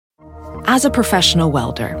As a professional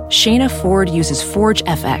welder, Shayna Ford uses Forge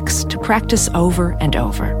FX to practice over and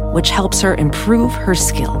over, which helps her improve her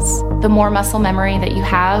skills. The more muscle memory that you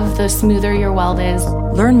have, the smoother your weld is.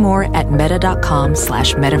 Learn more at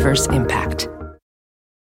meta.com/metaverse impact.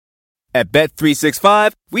 At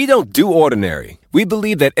Bet365, we don't do ordinary. We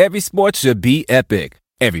believe that every sport should be epic.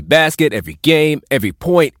 Every basket, every game, every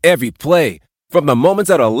point, every play. From the moments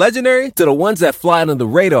that are legendary to the ones that fly under the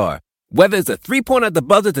radar. Whether it's a three-pointer at the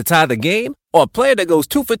buzzer to tie the game or a player that goes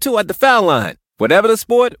 2 for 2 at the foul line. Whatever the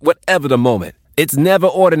sport, whatever the moment. It's never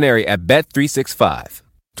ordinary at Bet365.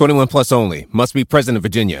 21 plus only. Must be present in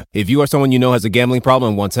Virginia. If you or someone you know has a gambling problem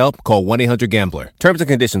and wants help, call 1-800-GAMBLER. Terms and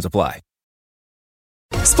conditions apply.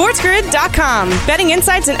 SportsGrid.com. Betting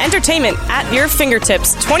insights and entertainment at your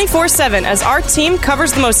fingertips 24/7 as our team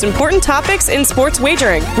covers the most important topics in sports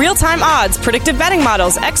wagering. Real-time odds, predictive betting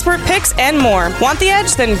models, expert picks, and more. Want the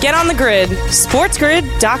edge? Then get on the grid.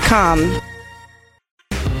 SportsGrid.com.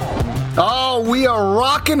 Oh, we are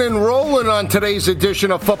rocking and rolling on today's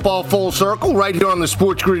edition of Football Full Circle right here on the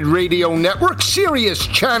Sports Grid Radio Network. Sirius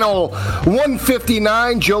Channel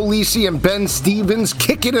 159. Joe Lisi and Ben Stevens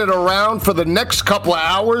kicking it around for the next couple of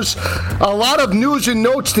hours. A lot of news and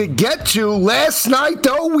notes to get to. Last night,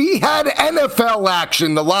 though, we had NFL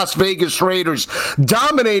action. The Las Vegas Raiders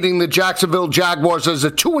dominating the Jacksonville Jaguars as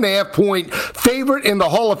a 2.5-point favorite in the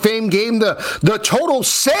Hall of Fame game. The total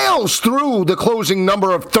sails through the closing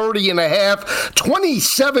number of 30.5.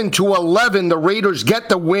 27-11, the Raiders get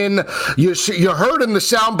the win. You heard in the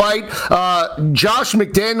soundbite Josh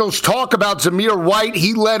McDaniels talk about Zamir White.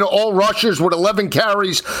 He led all rushers with 11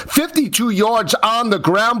 carries, 52 yards on the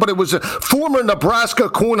ground, but it was a former Nebraska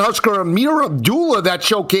Cornhusker Amir Abdullah that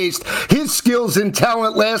showcased his skills and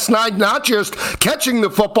talent last night, not just catching the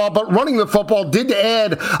football, but running the football. Did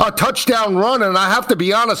add a touchdown run, and I have to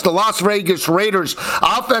be honest, the Las Vegas Raiders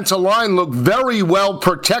offensive line looked very well,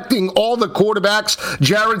 protecting all the quarterbacks,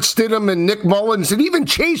 Jarrett Stidham and Nick Mullins, and even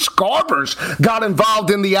Chase Garbers got involved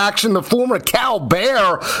in the action. The former Cal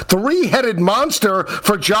Bear, three-headed monster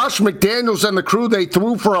for Josh McDaniels and the crew. They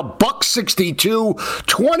threw for a $162,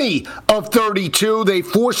 20 of 32. They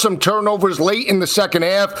forced some turnovers late in the second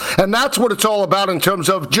half, and that's what it's all about in terms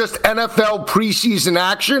of just NFL preseason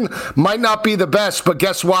action. Might not be the best, but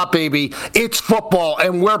guess what, baby? It's football,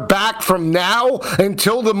 and we're back from now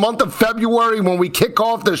until the month of February when we kick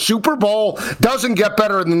off the Super Bowl. Doesn't get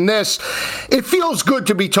better than this. It feels good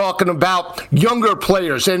to be talking about younger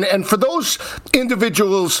players. And for those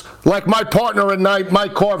individuals like my partner at night,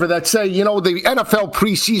 Mike Carver, that say, the NFL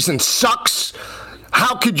preseason sucks.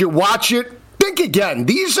 How could you watch it? Think again.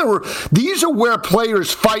 These are where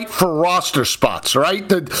players fight for roster spots, right?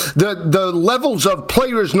 The levels of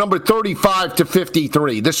players number 35 to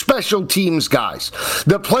 53, the special teams guys,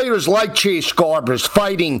 the players like Chase Garbers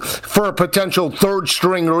fighting for a potential third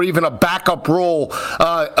string or even a backup role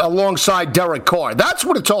alongside Derek Carr. That's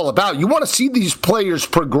what it's all about. You want to see these players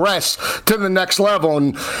progress to the next level,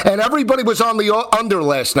 and everybody was on the under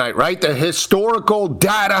last night, right? The historical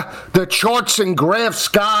data, the charts and graphs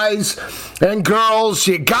guys and girls,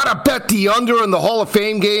 you gotta bet the under in the Hall of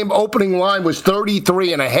Fame game. Opening line was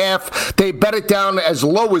 33.5. They bet it down as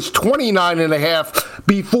low as 29.5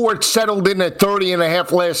 before it settled in at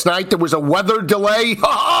 30.5 last night. There was a weather delay.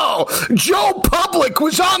 Oh, Joe Public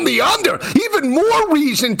was on the under. Even more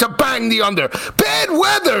reason to bang the under. Bad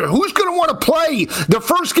weather. Who's going to want to play the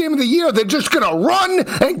first game of the year? They're just going to run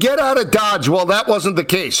and get out of Dodge. Well, that wasn't the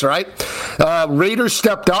case, right? Raiders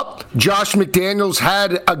stepped up. Josh McDaniels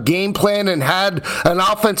had a game plan and had an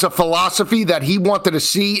offensive philosophy that he wanted to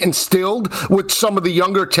see instilled with some of the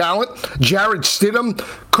younger talent. Jarrett Stidham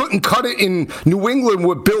couldn't cut it in New England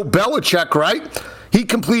with Bill Belichick, right? He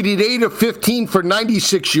completed 8 of 15 for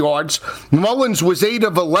 96 yards. Mullins was 8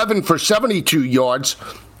 of 11 for 72 yards.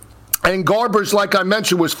 And Garbers, like I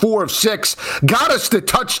mentioned, was 4 of 6. Got us the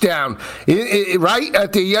touchdown,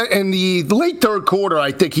 right? In the late third quarter,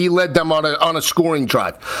 I think he led them on a scoring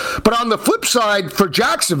drive. But on the flip side, for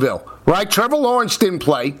Jacksonville, right, Trevor Lawrence didn't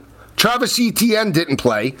play. Travis Etienne didn't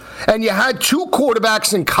play. And you had two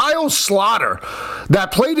quarterbacks in Kyle Slaughter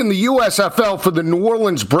that played in the USFL for the New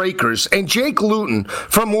Orleans Breakers and Jake Luton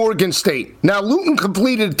from Oregon State. Now, Luton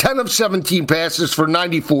completed 10 of 17 passes for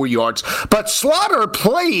 94 yards, but Slaughter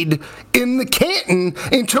played in the Canton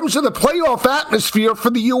in terms of the playoff atmosphere for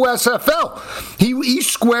the USFL. He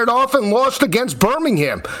squared off and lost against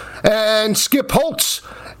Birmingham and Skip Holtz.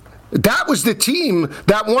 That was the team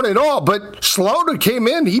that won it all, but Slaughter came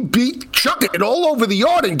in. He beat Chucked it all over the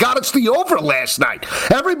yard and got us the over last night.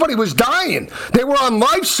 Everybody was dying. They were on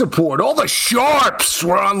life support. All the sharps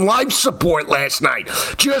were on life support last night.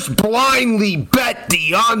 Just blindly bet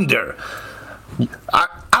the under.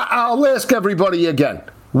 I'll ask everybody again.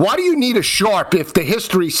 Why do you need a sharp if the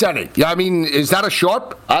history said it? I mean, is that a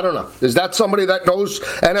sharp? I don't know. Is that somebody that knows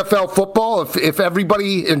NFL football? If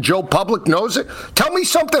everybody in Joe Public knows it? Tell me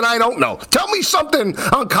something I don't know. Tell me something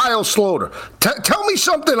on Kyle Sloter. Tell me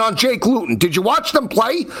something on Jake Luton. Did you watch them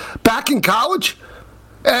play back in college?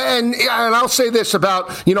 And I'll say this about,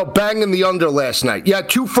 banging the under last night. You had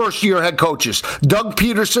 2 first-year head coaches, Doug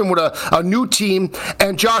Peterson with a new team,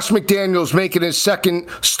 and Josh McDaniels making his second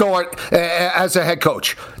start as a head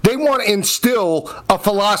coach. They want to instill a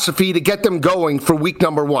philosophy to get them going for week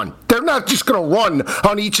number 1. They're not just going to run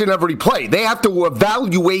on each and every play. They have to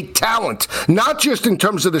evaluate talent, not just in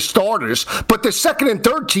terms of the starters, but the second and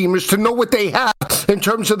third teamers to know what they have in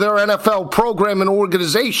terms of their NFL program and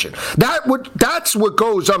organization. That's what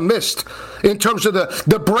goes unmissed in terms of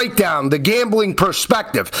the breakdown, the gambling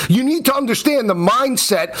perspective. You need to understand the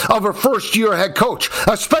mindset of a first-year head coach,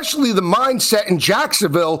 especially the mindset in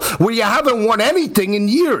Jacksonville where you haven't won anything in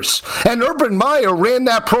years. And Urban Meyer ran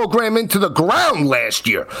that program into the ground last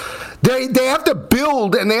year. They have to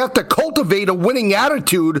build and they have to cultivate a winning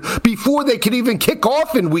attitude before they can even kick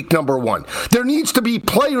off in week number 1. There needs to be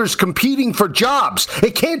players competing for jobs.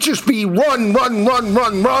 It can't just be run.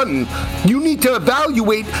 You need to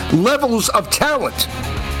evaluate levels of talent.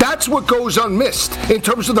 That's what goes unmissed in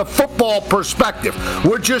terms of the football perspective.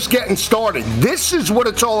 We're just getting started. This is what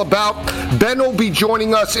it's all about. Ben will be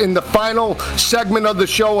joining us in the final segment of the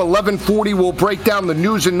show. 11:40, we'll break down the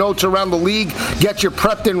news and notes around the league, get you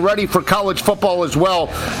prepped and ready for college football as well.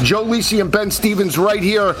 Joe Lisi and Ben Stevens right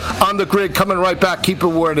here on the grid. Coming right back. Keep it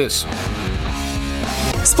where it is.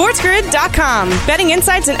 SportsGrid.com. Betting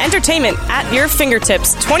insights and entertainment at your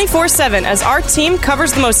fingertips 24/7 as our team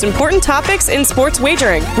covers the most important topics in sports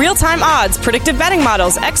wagering. Real-time odds, predictive betting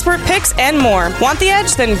models, expert picks, and more. Want the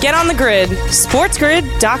edge? Then get on the grid.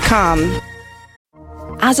 SportsGrid.com.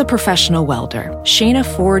 As a professional welder, Shayna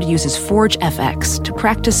Ford uses Forge FX to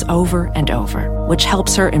practice over and over, which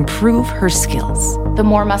helps her improve her skills. The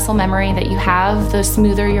more muscle memory that you have, the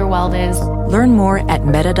smoother your weld is. Learn more at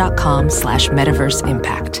meta.com/metaverse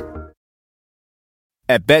impact.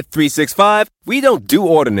 At Bet365, we don't do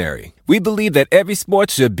ordinary. We believe that every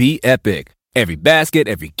sport should be epic. Every basket,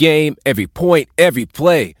 every game, every point, every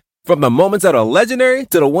play. From the moments that are legendary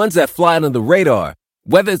to the ones that fly under the radar.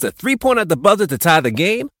 Whether it's a three-pointer at the buzzer to tie the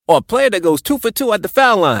game or a player that goes 2 for 2 at the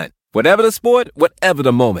foul line. Whatever the sport, whatever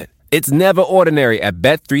the moment. It's never ordinary at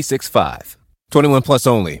Bet365. 21 plus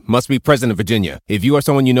only. Must be present in Virginia. If you or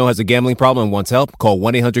someone you know has a gambling problem and wants help, call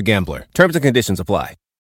 1-800-GAMBLER. Terms and conditions apply.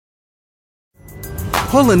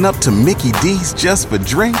 Pulling up to Mickey D's just for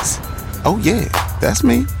drinks? Oh yeah, that's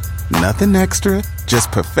me. Nothing extra,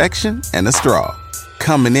 just perfection and a straw.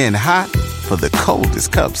 Coming in hot for the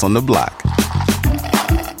coldest cups on the block.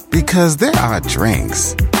 Because there are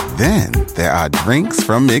drinks. Then there are drinks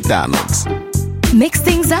from McDonald's. Mix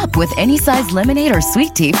things up with any size lemonade or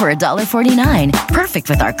sweet tea for $1.49. Perfect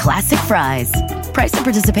with our classic fries. Price and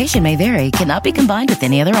participation may vary. Cannot be combined with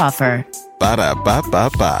any other offer.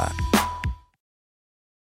 Ba-da-ba-ba-ba.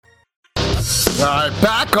 All right,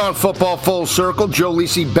 back on Football Full Circle. Joe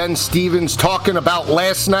Lisi, Ben Stevens talking about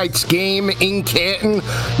last night's game in Canton.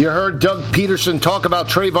 You heard Doug Peterson talk about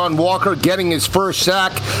Trayvon Walker getting his first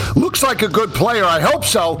sack. Looks like a good player. I hope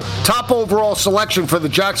so. Top overall selection for the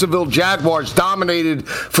Jacksonville Jaguars. Dominated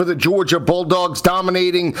for the Georgia Bulldogs.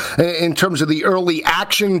 Dominating in terms of the early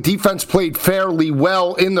action. Defense played fairly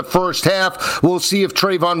well in the first half. We'll see if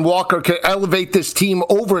Trayvon Walker can elevate this team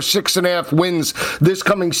over 6.5 wins this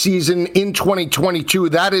coming season in 2022.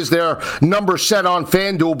 That is their number set on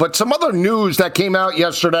FanDuel. But some other news that came out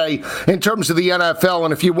yesterday in terms of the NFL,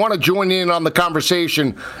 and if you want to join in on the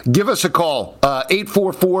conversation, give us a call.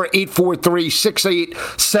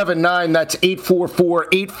 844-843-6879. That's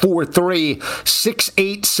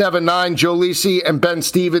 844-843-6879. Joe Lisi and Ben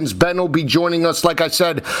Stevens. Ben will be joining us, like I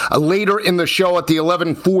said, later in the show at the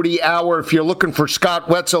 11:40 hour. If you're looking for Scott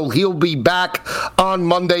Wetzel, he'll be back on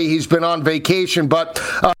Monday. He's been on vacation, but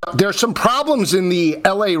there's some problems in the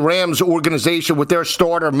LA Rams organization with their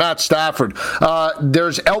starter, Matt Stafford.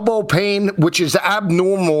 There's elbow pain, which is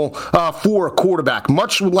abnormal for a quarterback,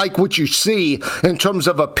 much like what you see in terms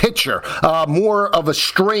of a pitcher, more of a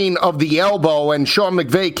strain of the elbow. And Sean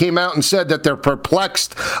McVay came out and said that they're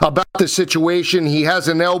perplexed about the situation. He has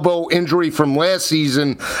an elbow injury from last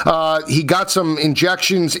season. He got some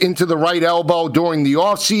injections into the right elbow during the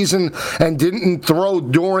offseason and didn't throw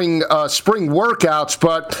during spring workouts,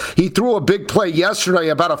 but he threw a big play yesterday,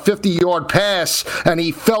 about a 50-yard pass, and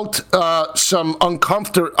he felt some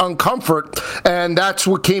uncomfort, and that's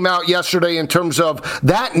what came out yesterday in terms of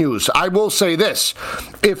that news. I will say this.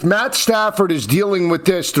 If Matt Stafford is dealing with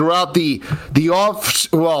this throughout the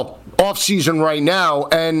off-season right now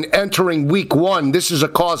and entering week one, this is a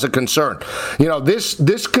cause of concern.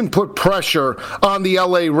 This can put pressure on the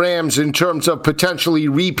LA Rams in terms of potentially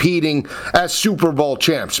repeating as Super Bowl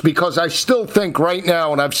champs, because I still think right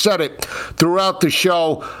now, and I've said it throughout the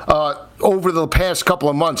show over the past couple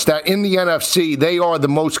of months, that in the NFC, they are the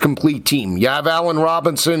most complete team. You have Allen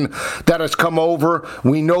Robinson that has come over.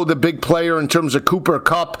 We know the big player in terms of Cooper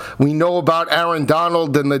Kupp. We know about Aaron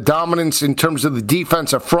Donald and the dominance in terms of the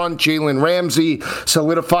defensive front. Jalen Ramsey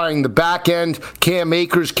solidifying the back end. Cam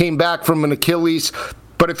Akers came back from an Achilles.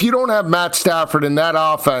 But if you don't have Matt Stafford in that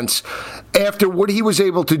offense, after what he was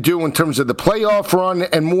able to do in terms of the playoff run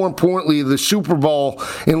and, more importantly, the Super Bowl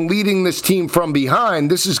in leading this team from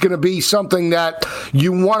behind, this is going to be something that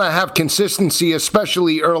you want to have consistency,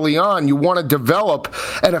 especially early on. You want to develop.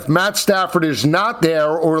 And if Matt Stafford is not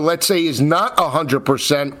there, or let's say is not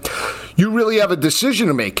 100%, you really have a decision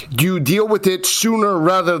to make. Do you deal with it sooner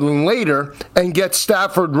rather than later and get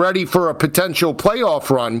Stafford ready for a potential playoff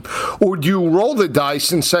run? Or do you roll the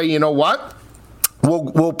dice and say, you know what?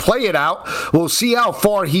 We'll play it out. We'll see how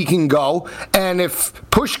far he can go. And if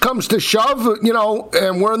push comes to shove,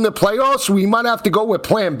 and we're in the playoffs, we might have to go with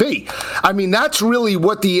plan B. I mean, that's really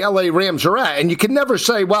what the LA Rams are at. And you can never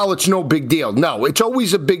say, well, it's no big deal. No, it's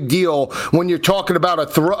always a big deal when you're talking about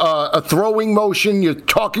a throwing motion. You're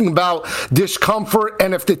talking about discomfort.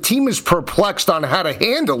 And if the team is perplexed on how to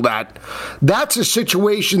handle that, that's a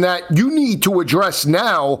situation that you need to address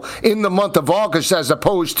now in the month of August as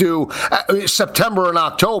opposed to September and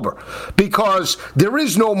October, because there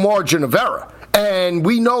is no margin of error. And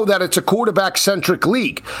we know that it's a quarterback-centric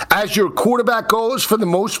league. As your quarterback goes, for the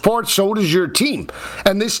most part, so does your team.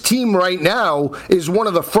 And this team right now is one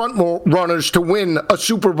of the front runners to win a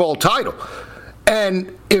Super Bowl title.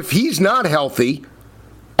 And if he's not healthy,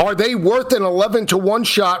 are they worth an 11-1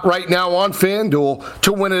 shot right now on FanDuel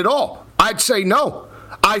to win it all? I'd say no.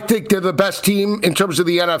 I think they're the best team in terms of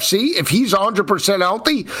the NFC. If he's 100%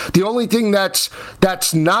 healthy, the only thing that's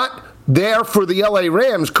not there for the LA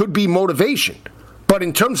Rams could be motivation. But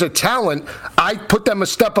in terms of talent, I put them a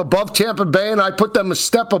step above Tampa Bay, and I put them a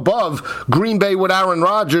step above Green Bay with Aaron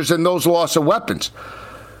Rodgers and those loss of weapons.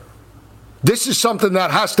 This is something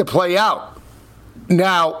that has to play out.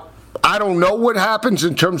 Now, I don't know what happens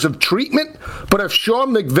in terms of treatment, but if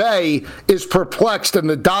Sean McVay is perplexed and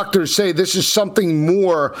the doctors say this is something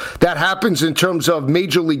more that happens in terms of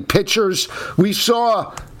major league pitchers, we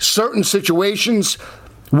saw certain situations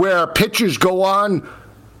where pitchers go on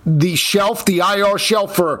the shelf, the IR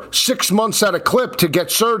shelf, for 6 months at a clip to get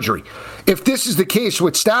surgery. If this is the case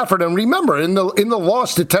with Stafford, and remember, in the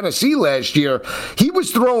loss to Tennessee last year, he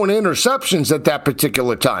was throwing interceptions at that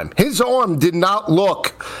particular time. His arm did not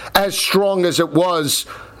look as strong as it was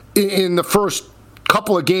in the first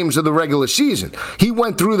couple of games of the regular season. He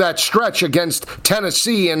went through that stretch against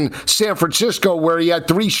Tennessee and San Francisco where he had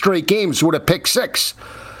 3 straight games with a pick 6.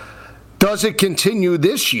 Does it continue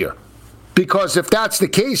this year? Because if that's the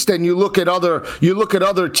case, then you look at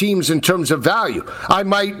other teams in terms of value. I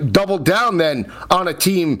might double down then on a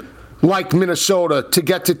team like Minnesota to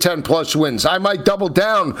get to 10-plus wins. I might double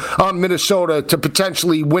down on Minnesota to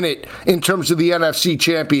potentially win it in terms of the NFC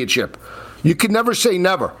Championship. You can never say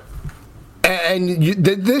never. And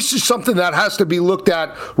this is something that has to be looked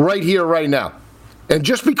at right here, right now. And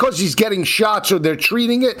just because he's getting shots or they're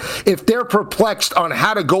treating it, if they're perplexed on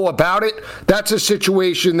how to go about it, that's a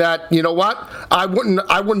situation that, you know what, I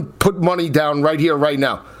wouldn't put money down right here, right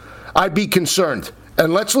now. I'd be concerned.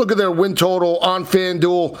 And let's look at their win total on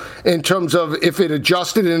FanDuel in terms of if it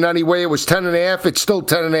adjusted in any way. It was 10.5. It's still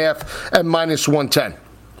 10.5 at minus 110.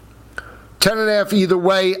 10.5 either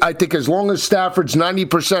way. I think as long as Stafford's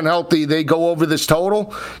 90% healthy, they go over this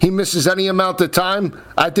total. He misses any amount of time,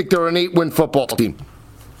 I think they're an 8-win football team.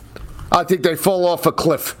 I think they fall off a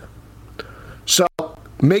cliff. So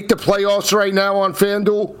make the playoffs right now on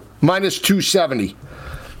FanDuel, minus 270.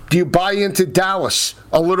 Do you buy into Dallas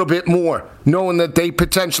a little bit more, knowing that they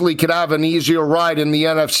potentially could have an easier ride in the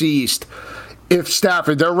NFC East? If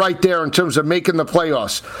Stafford, they're right there in terms of making the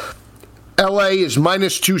playoffs. LA is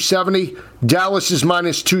minus 270. Dallas is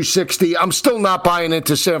minus 260. I'm still not buying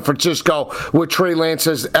into San Francisco with Trey Lance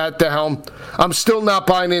at the helm. I'm still not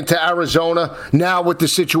buying into Arizona now with the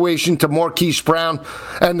situation to Marquise Brown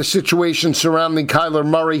and the situation surrounding Kyler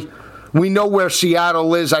Murray. We know where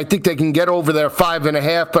Seattle is. I think they can get over their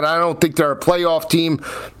 5.5, but I don't think they're a playoff team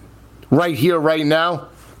right here, right now.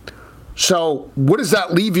 So what does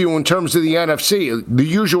that leave you in terms of the NFC? The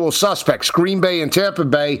usual suspects, Green Bay and Tampa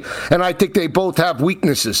Bay, and I think they both have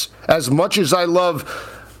weaknesses. As much as I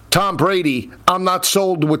love Tom Brady, I'm not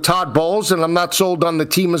sold with Todd Bowles, and I'm not sold on the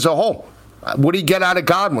team as a whole. What do you get out of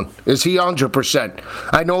Godwin? Is he 100%?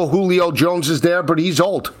 I know Julio Jones is there, but he's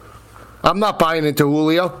old. I'm not buying into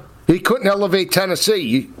Julio. He couldn't elevate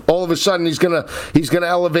Tennessee. All of a sudden, he's gonna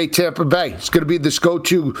elevate Tampa Bay. He's gonna be this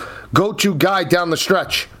go-to guy down the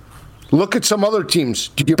stretch. Look at some other teams.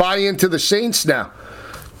 Do you buy into the Saints now?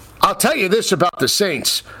 I'll tell you this about the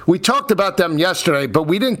Saints. We talked about them yesterday, but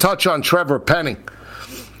we didn't touch on Trevor Penning.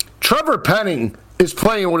 Trevor Penning is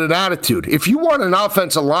playing with an attitude. If you want an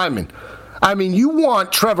offensive lineman, you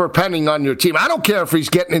want Trevor Penning on your team. I don't care if he's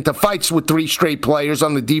getting into fights with 3 straight players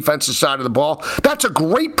on the defensive side of the ball. That's a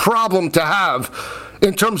great problem to have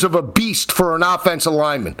in terms of a beast for an offensive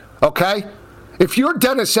lineman, okay? If you're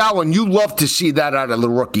Dennis Allen, you love to see that out of the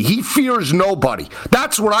rookie. He fears nobody.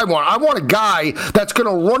 That's what I want. I want a guy that's going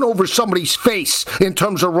to run over somebody's face in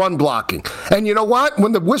terms of run blocking. And you know what?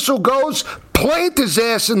 When the whistle goes, plant his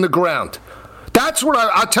ass in the ground. That's what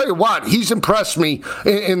I'll tell you what, he's impressed me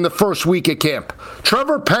in the first week at camp.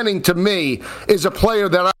 Trevor Penning, to me, is a player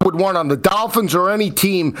that I would want on the Dolphins or any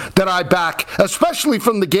team that I back, especially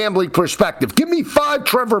from the gambling perspective. Give me 5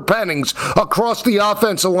 Trevor Pennings across the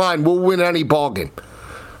offensive line. We'll win any ballgame.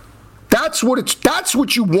 That's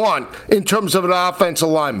what you want in terms of an offensive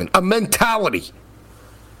lineman, a mentality.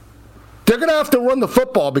 They're going to have to run the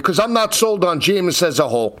football because I'm not sold on Jameis as a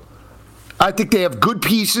whole. I think they have good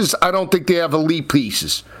pieces. I don't think they have elite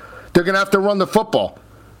pieces. They're going to have to run the football.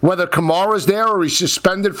 Whether Kamara's there or he's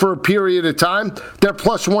suspended for a period of time, they're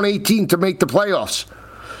plus 118 to make the playoffs.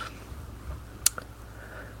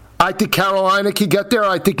 I think Carolina could get there.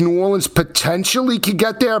 I think New Orleans potentially could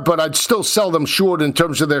get there, but I'd still sell them short in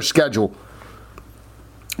terms of their schedule.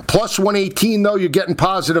 Plus 118, though, you're getting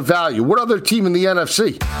positive value. What other team in the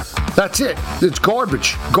NFC? That's it. It's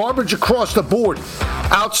garbage. Garbage across the board.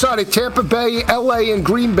 Outside of Tampa Bay, LA, and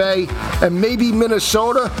Green Bay, and maybe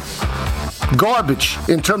Minnesota, garbage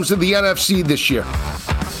in terms of the NFC this year.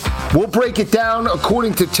 We'll break it down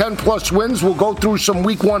according to 10-plus wins. We'll go through some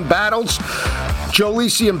Week 1 battles. Joe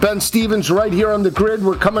Lisi and Ben Stevens right here on the grid.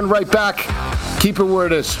 We're coming right back. Keep it where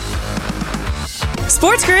it is.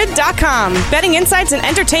 SportsGrid.com. Betting insights and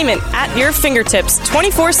entertainment at your fingertips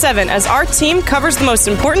 24/7 as our team covers the most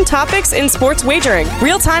important topics in sports wagering.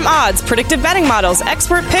 Real-time odds, predictive betting models,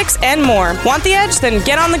 expert picks, and more. Want the edge? Then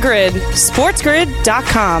get on the grid.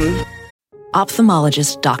 SportsGrid.com.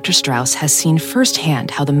 Ophthalmologist Dr. Strauss has seen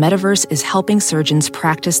firsthand how the metaverse is helping surgeons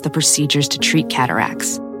practice the procedures to treat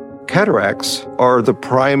cataracts. Cataracts are the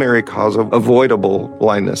primary cause of avoidable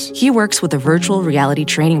blindness. He works with a virtual reality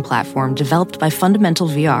training platform developed by Fundamental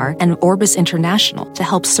VR and Orbis International to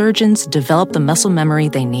help surgeons develop the muscle memory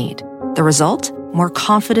they need. The result? More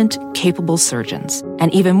confident, capable surgeons.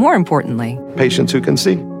 And even more importantly, patients who can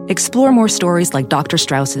see. Explore more stories like Dr.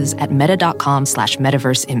 Strauss's at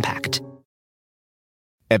meta.com/metaverseimpact.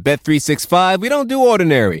 At Bet365, we don't do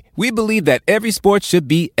ordinary. We believe that every sport should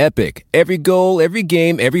be epic. Every goal, every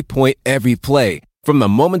game, every point, every play. From the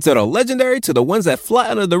moments that are legendary to the ones that fly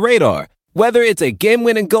under the radar. Whether it's a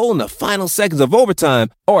game-winning goal in the final seconds of overtime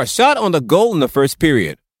or a shot on the goal in the first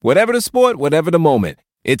period. Whatever the sport, whatever the moment.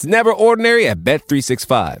 It's never ordinary at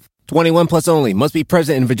Bet365. 21 plus only. Must be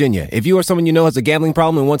present in Virginia. If you or someone you know has a gambling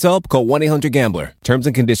problem and wants help, call 1-800-GAMBLER. Terms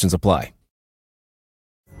and conditions apply.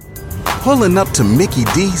 Pulling up to Mickey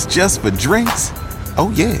D's just for drinks?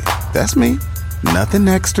 Oh yeah, that's me. Nothing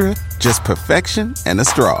extra, just perfection and a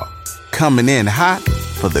straw. Coming in hot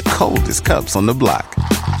for the coldest cups on the block.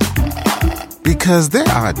 Because there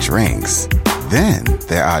are drinks. Then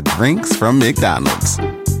there are drinks from McDonald's.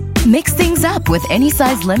 Mix things up with any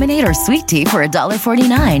size lemonade or sweet tea for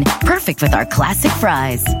 $1.49. Perfect with our classic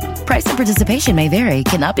fries. Price and participation may vary.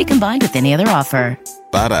 Cannot be combined with any other offer.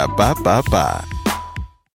 Ba-da-ba-ba-ba.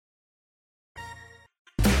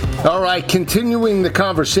 All right, continuing the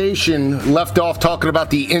conversation, left off talking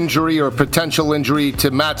about the injury or potential injury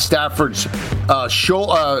to Matt Stafford's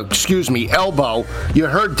elbow. You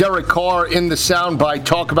heard Derek Carr in the soundbite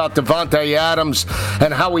talk about Davante Adams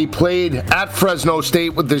and how he played at Fresno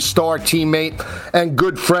State with his star teammate and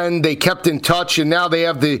good friend. They kept in touch, and now they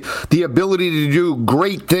have the ability to do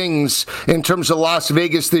great things in terms of Las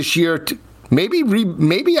Vegas this year.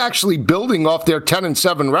 Maybe actually building off their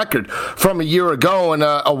 10-7 record from a year ago and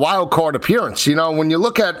a wild card appearance. You know, when you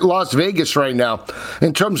look at Las Vegas right now,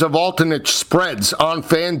 in terms of alternate spreads on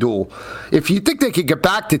FanDuel, if you think they could get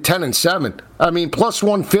back to 10-7, I mean, plus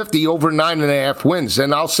 150 over 9.5 wins.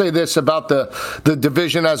 And I'll say this about the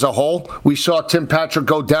division as a whole. We saw Tim Patrick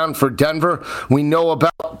go down for Denver. We know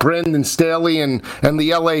about Brandon Staley and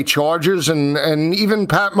the LA Chargers and even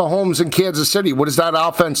Pat Mahomes in Kansas City. What does that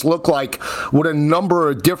offense look like with a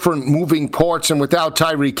number of different moving parts and without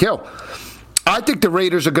Tyreek Hill? I think the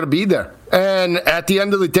Raiders are going to be there. And at the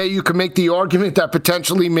end of the day, you can make the argument that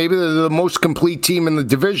potentially maybe they're the most complete team in the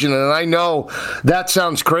division. And I know that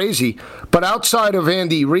sounds crazy. But outside of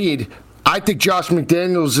Andy Reid, I think Josh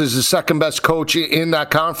McDaniels is the second best coach in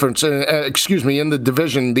that conference, in the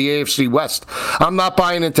division, the AFC West. I'm not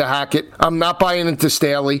buying into Hackett. I'm not buying into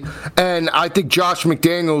Staley. And I think Josh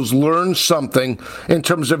McDaniels learned something in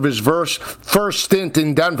terms of his first stint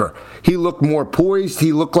in Denver. He looked more poised.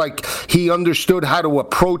 He looked like he understood how to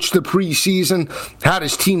approach the preseason, had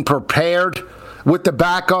his team prepared with the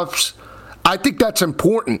backups. I think that's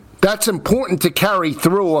important. That's important to carry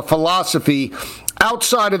through a philosophy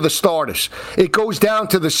outside of the starters. It goes down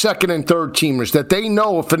to the second and third teamers that they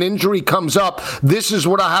know if an injury comes up, this is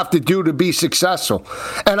what I have to do to be successful.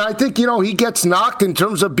 And I think, he gets knocked in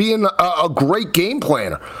terms of being a great game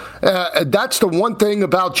planner. That's the one thing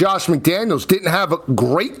about Josh McDaniels. Didn't have a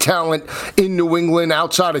great talent in New England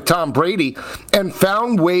outside of Tom Brady and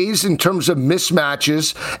found ways in terms of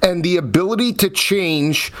mismatches and the ability to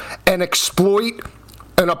change and exploit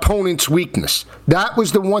an opponent's weakness. That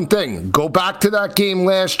was the one thing. Go back to that game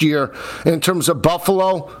last year in terms of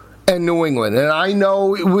Buffalo and New England. And I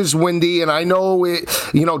know it was windy, and I know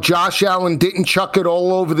Josh Allen didn't chuck it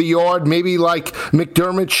all over the yard, maybe like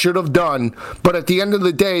McDermott should have done. But at the end of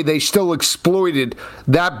the day, they still exploited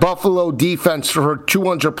that Buffalo defense for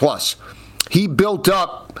 200 plus. He built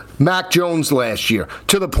up Mac Jones last year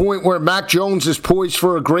to the point where Mac Jones is poised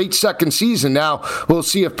for a great second season. Now, we'll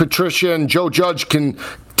see if Patricia and Joe Judge can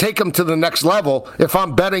take him to the next level. If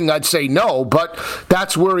I'm betting, I'd say no, but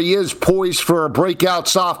that's where he is, poised for a breakout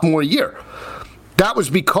sophomore year. That was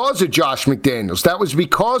because of Josh McDaniels. That was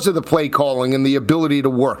because of the play calling and the ability to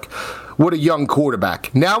work with a young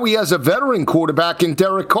quarterback. Now he has a veteran quarterback in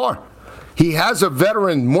Derek Carr. He has a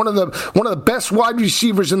veteran, one of the best wide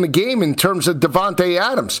receivers in the game in terms of Davante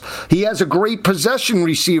Adams. He has a great possession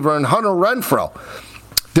receiver in Hunter Renfrow.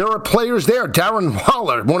 There are players there. Darren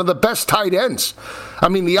Waller, one of the best tight ends. I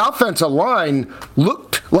mean, the offensive line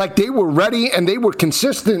looked like they were ready and they were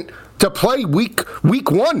consistent to play week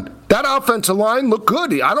one. That offensive line looked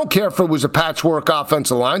good. I don't care if it was a patchwork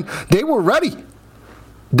offensive line. They were ready.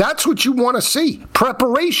 That's what you want to see.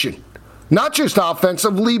 Preparation. Not just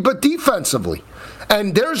offensively, but defensively.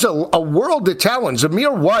 And there's a world of talent.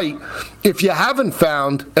 Zamir White, if you haven't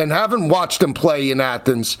found and haven't watched him play in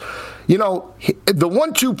Athens, the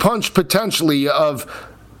 1-2 punch potentially of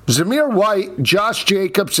Zamir White, Josh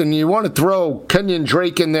Jacobs, and you want to throw Kenyon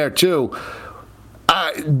Drake in there too,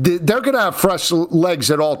 they're going to have fresh legs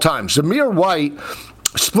at all times. Zamir White,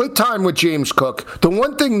 split time with James Cook. The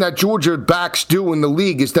one thing that Georgia backs do in the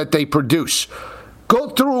league is that they produce. Go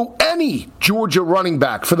through any Georgia running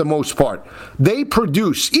back for the most part. They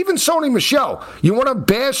produce. Even Sony Michel. You want to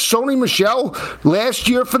bash Sony Michel last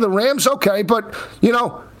year for the Rams? Okay, but,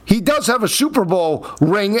 he does have a Super Bowl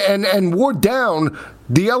ring and wore down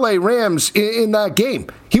the LA Rams in that game.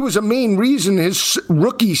 He was a main reason his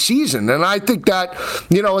rookie season. And I think that,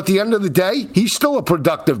 at the end of the day, he's still a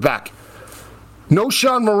productive back.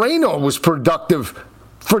 Noshan Moreno was productive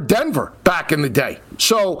for Denver back in the day.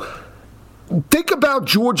 So think about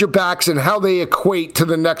Georgia backs and how they equate to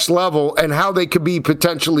the next level and how they could be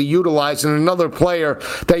potentially utilized. And another player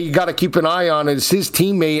that you got to keep an eye on is his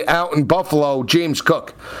teammate out in Buffalo, James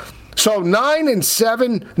Cook. So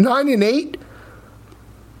 9-7, 9-8.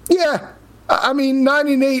 Yeah, I mean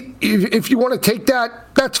 9-8. If you want to take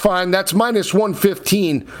that, that's fine. That's minus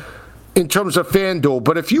 115 in terms of FanDuel.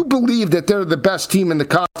 But if you believe that they're the best team in the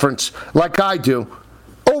conference, like I do,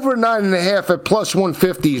 over 9.5 at plus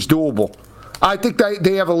 150 is doable. I think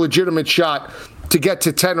they have a legitimate shot to get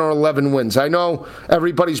to 10 or 11 wins. I know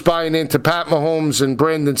everybody's buying into Pat Mahomes and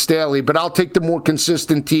Brandon Staley, but I'll take the more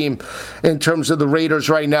consistent team in terms of the Raiders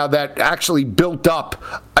right now that actually built up,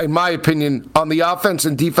 in my opinion, on the offense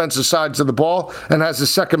and defensive sides of the ball and has the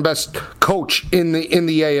second best coach in the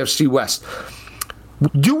AFC West.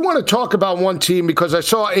 Do want to talk about one team because I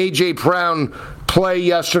saw A.J. Brown play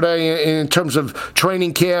yesterday in terms of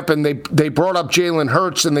training camp, and they brought up Jalen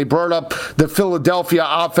Hurts, and they brought up the Philadelphia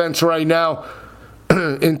offense right now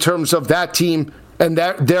in terms of that team and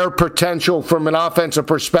their potential from an offensive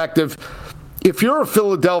perspective. If you're a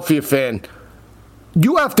Philadelphia fan,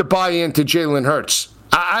 you have to buy into Jalen Hurts.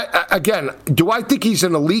 Again, do I think he's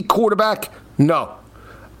an elite quarterback? No.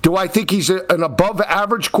 Do I think he's an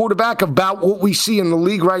above-average quarterback about what we see in the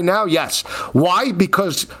league right now? Yes. Why?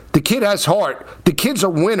 Because the kid has heart. The kid's a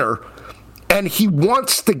winner, and he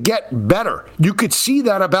wants to get better. You could see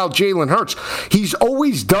that about Jalen Hurts. He's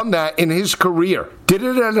always done that in his career. Did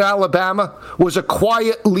it at Alabama, was a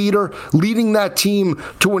quiet leader, leading that team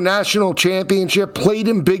to a national championship, played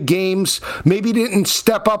in big games, maybe didn't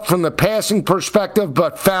step up from the passing perspective,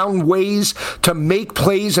 but found ways to make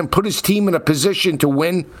plays and put his team in a position to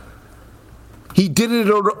win. He did it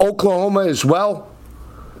at Oklahoma as well,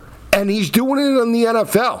 and he's doing it in the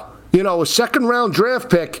NFL. You know, a second-round draft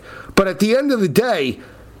pick, but at the end of the day,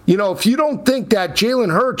 you know, if you don't think that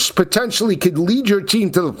Jalen Hurts potentially could lead your team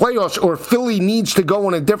to the playoffs or Philly needs to go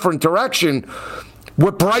in a different direction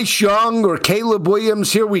with Bryce Young or Caleb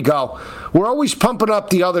Williams, here we go. We're always pumping up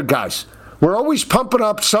the other guys. We're always pumping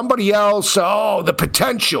up somebody else. Oh, the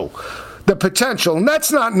potential. The potential. And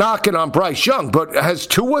that's not knocking on Bryce Young, but has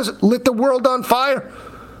Tua lit the world on fire?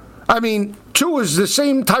 I mean, Tua is the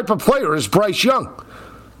same type of player as Bryce Young.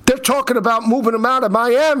 They're talking about moving him out of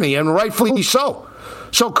Miami, and rightfully so.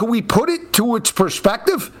 So can we put it to its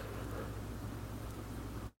perspective?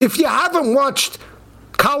 If you haven't watched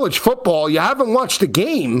college football, you haven't watched a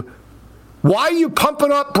game, why are you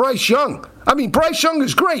pumping up Bryce Young? I mean, Bryce Young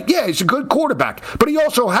is great. Yeah, he's a good quarterback, but he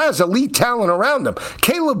also has elite talent around him.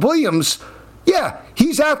 Caleb Williams, yeah,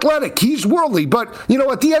 he's athletic, he's worldly, but, you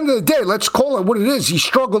know, at the end of the day, let's call it what it is. He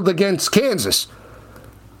struggled against Kansas.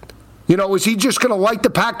 You know, is he just going to light the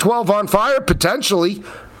Pac-12 on fire? Potentially.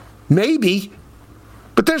 Maybe.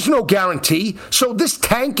 But there's no guarantee. So this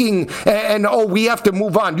tanking and we have to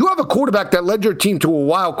move on. You have a quarterback that led your team to a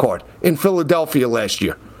wild card in Philadelphia last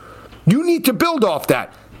year. You need to build off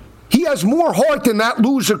that. He has more heart than that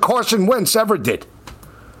loser Carson Wentz ever did.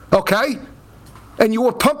 Okay? And you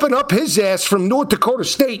were pumping up his ass from North Dakota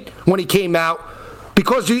State when he came out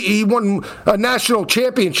because he won a national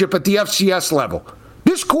championship at the FCS level.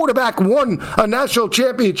 This quarterback won a national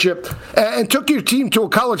championship and took your team to a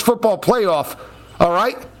college football playoff, all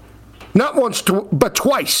right? Not once, but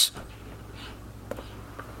twice.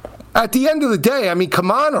 At the end of the day, I mean, come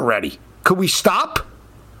on already. Could we stop?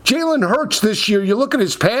 Jalen Hurts this year, you look at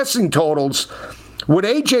his passing totals with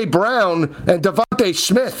A.J. Brown and Devontae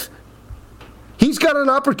Smith. He's got an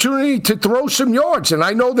opportunity to throw some yards, and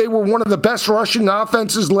I know they were one of the best rushing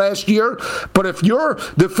offenses last year, but if you're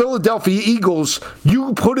the Philadelphia Eagles,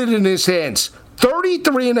 you put it in his hands.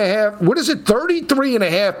 33 and a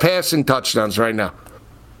half passing touchdowns right now.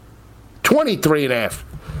 23 and a half.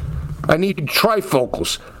 I need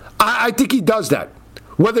trifocals. I think he does that.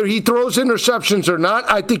 Whether he throws interceptions or not,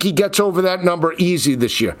 I think he gets over that number easy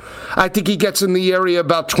this year. I think he gets in the area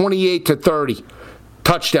about 28 to 30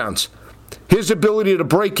 touchdowns. His ability to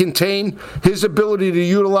break contain, his ability to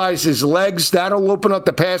utilize his legs, that'll open up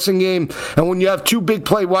the passing game. And when you have two big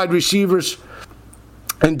play wide receivers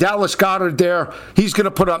and Dallas Goedert there, he's going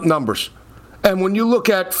to put up numbers. And when you look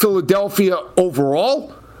at Philadelphia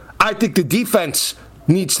overall, I think the defense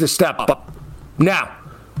needs to step up. Now,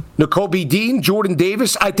 Nakobe Dean, Jordan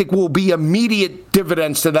Davis, I think will be immediate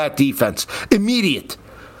dividends to that defense. Immediate.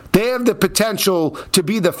 They have the potential to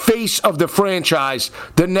be the face of the franchise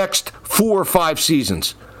the next 4 or 5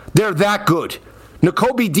 seasons. They're that good.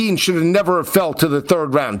 Nakobe Dean should have never fell to the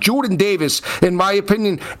third round. Jordan Davis, in my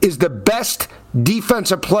opinion, is the best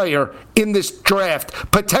defensive player in this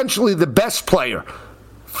draft, potentially the best player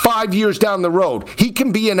 5 years down the road. He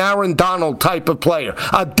can be an Aaron Donald type of player,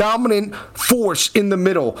 a dominant force in the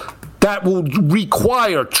middle that will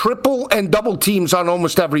require triple and double teams on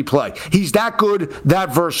almost every play. He's that good,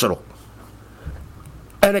 that versatile.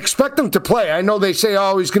 And expect him to play. I know they say,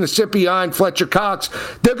 oh, he's going to sit behind Fletcher Cox.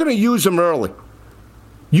 They're going to use him early.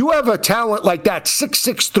 You have a talent like that,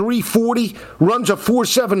 6'6", 340, runs a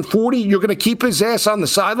 4.7 40, you're going to keep his ass on the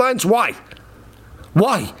sidelines? Why?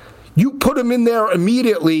 Why? You put him in there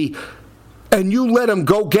immediately and you let him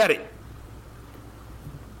go get it.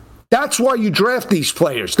 That's why you draft these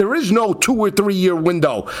players. There is no 2 or 3 year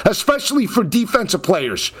window, especially for defensive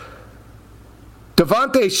players.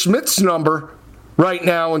 Devontae Smith's number right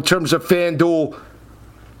now in terms of FanDuel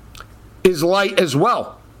is light as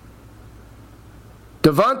well.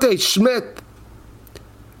 Devontae Smith,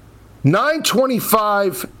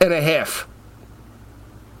 925.5.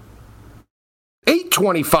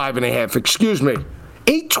 825.5, excuse me.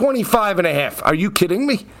 825.5. Are you kidding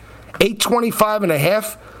me?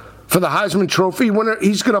 825.5 for the Heisman Trophy winner.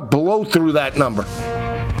 He's going to blow through that number.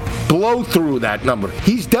 Blow through that number.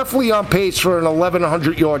 He's definitely on pace for an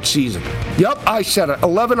 1,100-yard season. Yep, I said it.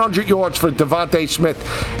 1,100 yards for Devontae Smith.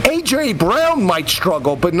 A.J. Brown might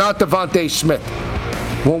struggle, but not Devontae Smith.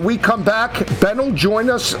 When we come back, Ben will join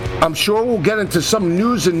us. I'm sure we'll get into some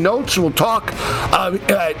news and notes. We'll talk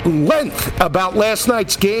at length about last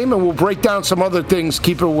night's game, and we'll break down some other things.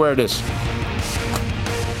 Keep it where it is.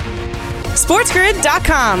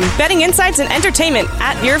 SportsGrid.com. Betting insights and entertainment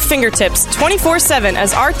at your fingertips 24/7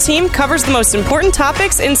 as our team covers the most important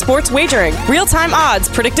topics in sports wagering. Real-time odds,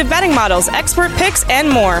 predictive betting models, expert picks, and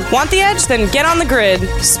more. Want the edge? Then get on the grid.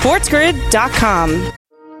 SportsGrid.com.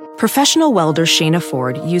 Professional welder Shayna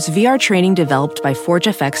Ford used VR training developed by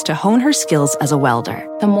ForgeFX to hone her skills as a welder.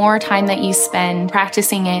 The more time that you spend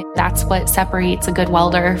practicing it, that's what separates a good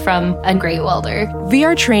welder from a great welder.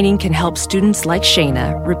 VR training can help students like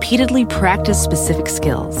Shayna repeatedly practice specific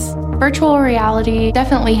skills. Virtual reality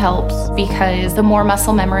definitely helps because the more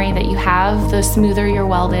muscle memory that you have, the smoother your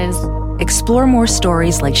weld is. Explore more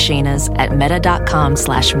stories like Shayna's at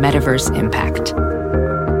meta.com/metaverseimpact.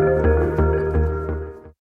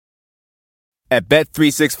 At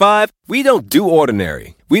Bet365, we don't do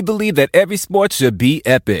ordinary. We believe that every sport should be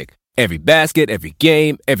epic. Every basket, every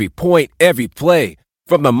game, every point, every play.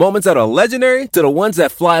 From the moments that are legendary to the ones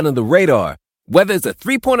that fly under the radar. Whether it's a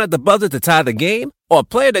three-pointer at the buzzer to tie the game or a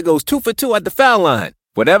player that goes 2 for 2 at the foul line.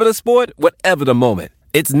 Whatever the sport, whatever the moment.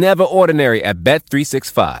 It's never ordinary at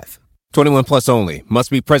Bet365. 21 plus only. Must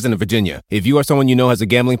be present in Virginia. If you or someone you know has a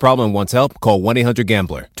gambling problem and wants help, call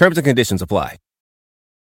 1-800-GAMBLER. Terms and conditions apply.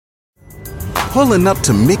 Pulling up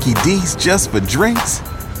to Mickey D's just for drinks?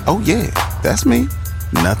 Oh yeah, that's me.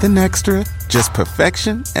 Nothing extra, just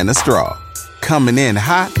perfection and a straw. Coming in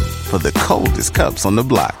hot for the coldest cups on the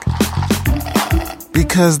block.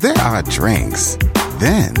 Because there are drinks.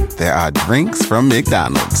 Then there are drinks from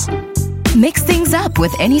McDonald's. Mix things up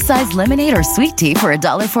with any size lemonade or sweet tea for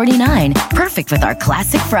 $1.49. Perfect with our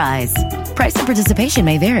classic fries. Price and participation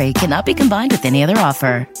may vary. Cannot be combined with any other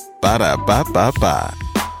offer. Ba-da-ba-ba-ba.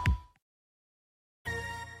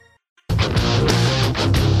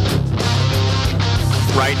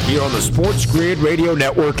 Right here on the Sports Grid Radio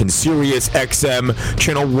Network and Sirius XM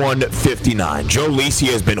Channel 159. Joe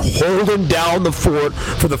Lisi has been holding down the fort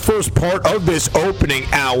for the first part of this opening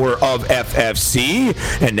hour of FFC.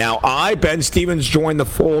 And now I, Ben Stevens, join the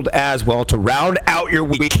fold as well to round out your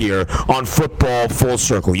week here on Football Full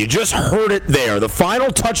Circle. You just heard it there. The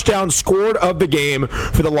final touchdown scored of the game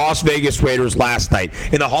for the Las Vegas Raiders last night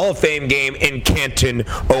in the Hall of Fame game in Canton,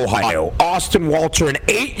 Ohio. Austin Walter, an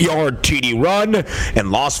 8-yard TD run,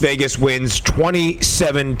 and Las Vegas wins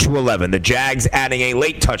 27-11. The Jags adding a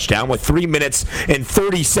late touchdown with 3 minutes and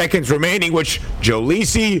 30 seconds remaining, which Joe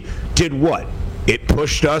Lisi did what? It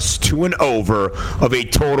pushed us to an over of a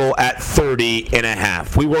total at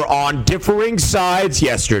 30.5. We were on differing sides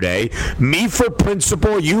yesterday. Me for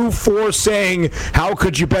principle, you for saying, how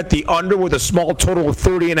could you bet the under with a small total of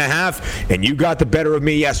 30.5? And you got the better of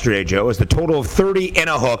me yesterday, Joe, as the total of 30 and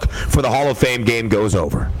a hook for the Hall of Fame game goes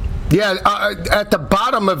over. Yeah, at the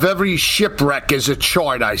bottom of every shipwreck is a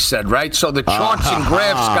chart, I said, right? So the charts and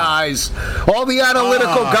graphs guys, all the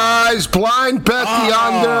analytical guys, blind bet the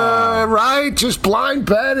under, right? Just blind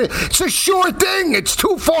bet. It's a sure thing. It's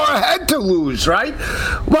too far ahead to lose, right?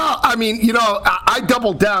 Well, I mean, you know, I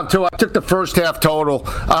doubled down, too. I took the first half total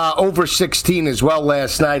over 16 as well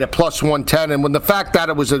last night at plus 110. And when the fact that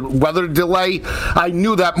it was a weather delay, I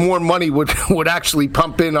knew that more money would actually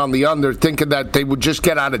pump in on the under, thinking that they would just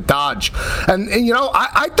get out of Dodge. And you know,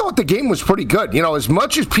 I thought the game was pretty good. You know, as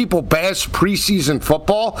much as people bash preseason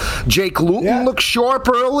football, Jake Luton looked sharp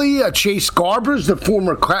early. Chase Garbers, the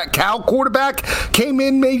former Cal quarterback, came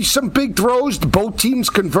in, made some big throws. Both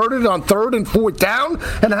teams converted on 3rd and 4th down.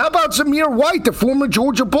 And how about Zamir White, the former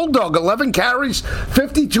Georgia Bulldog, 11 carries,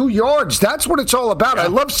 52 yards. That's what it's all about. I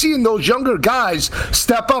love seeing those younger guys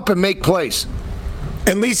step up and make plays.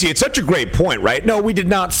 And Lisi, it's such a great point, right? No, we did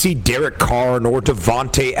not see Derek Carr nor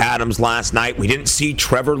Devontae Adams last night. We didn't see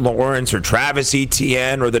Trevor Lawrence or Travis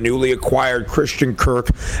Etienne or the newly acquired Christian Kirk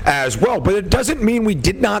as well. But it doesn't mean we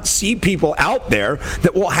did not see people out there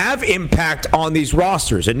that will have impact on these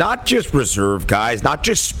rosters. And not just reserve guys, not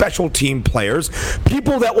just special team players,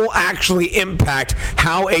 people that will actually impact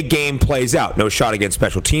how a game plays out. No shot against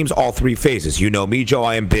special teams, all three phases. You know me, Joe,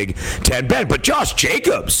 I am Big Ten Ben. But Josh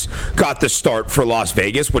Jacobs got the start for Las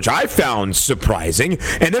Vegas, which I found surprising.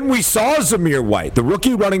 And then we saw Zamir White, the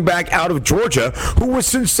rookie running back out of Georgia, who was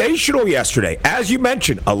sensational yesterday. As you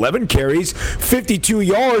mentioned, 11 carries, 52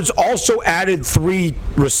 yards, also added 3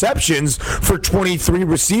 receptions for 23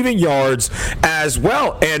 receiving yards as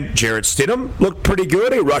well. And Jarrett Stidham looked pretty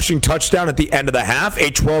good, a rushing touchdown at the end of the half,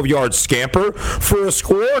 a 12-yard scamper for a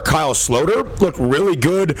score. Kyle Sloter looked really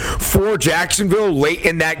good for Jacksonville late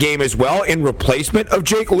in that game as well, in replacement of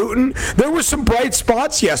Jake Luton. There were some bright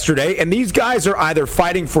spots yesterday, and these guys are either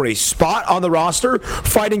fighting for a spot on the roster,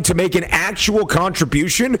 fighting to make an actual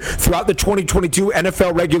contribution throughout the 2022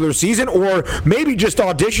 NFL regular season, or maybe just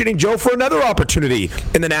auditioning, Joe, for another opportunity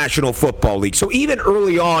in the National Football League. So even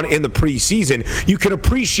early on in the preseason, you can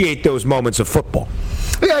appreciate those moments of football.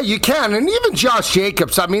 Yeah, you can. And even Josh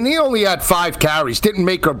Jacobs, I mean, he only had 5 carries, didn't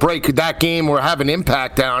make or break that game or have an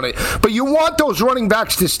impact on it. But you want those running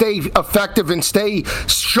backs to stay effective and stay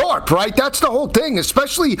sharp, right? That's the whole thing.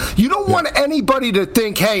 Especially, you don't want anybody to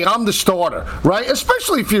think, hey, I'm the starter, right?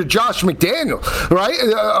 Especially if you're Josh McDaniels, right?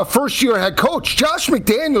 A first-year head coach. Josh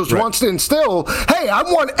McDaniels wants to instill, hey, I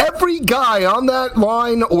want every guy on that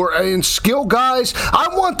line or in skill guys, I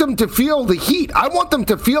want them to feel the heat. I want them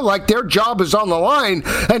to feel like their job is on the line.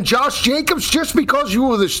 And Josh Jacobs, just because you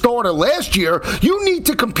were the starter last year, you need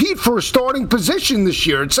to compete for a starting position this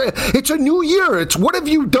year. It's a new year. It's what have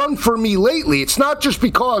you done for me lately? It's not just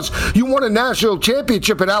because you won a national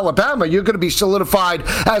championship at Alabama, you're going to be solidified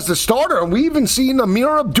as the starter. And we even seen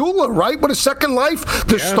Amir Abdullah, right, with a second life,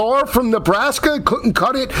 the star from Nebraska, couldn't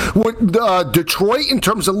cut it with Detroit in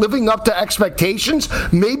terms of living up to expectations.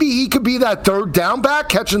 Maybe he could be that third down back,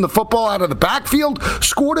 catching the football out of the backfield,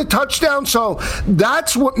 scored a touchdown. So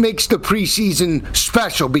that's what makes the preseason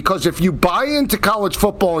special, because if you buy into college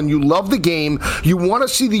football and you love the game, you want to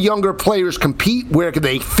see the younger players compete. Where can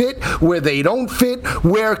they fit? Where they don't fit?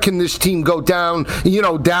 Where can this team go down,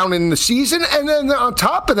 down in the season? And then on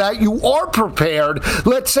top of that, you are prepared,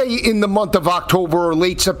 let's say in the month of October or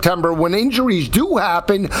late September, when injuries do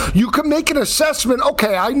happen, you can make an assessment.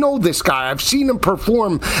 Okay, I know this guy. I've seen him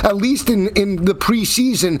perform, at least in the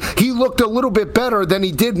preseason. He looked a little bit better than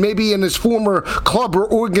he did maybe in his former club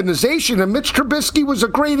or organization. And Mitch Trubisky was a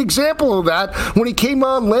great example of that when he came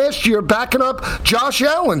on last year backing up Josh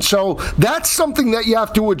Allen. So that's something that you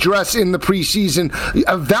have to address in the preseason,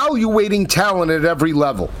 evaluating talent at every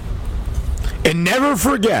level. And never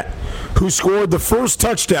forget who scored the first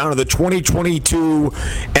touchdown of the 2022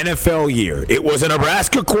 NFL year. It was a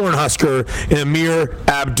Nebraska Cornhusker in Amir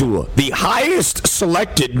Abdullah, the highest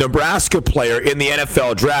selected Nebraska player in the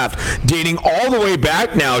NFL draft, dating all the way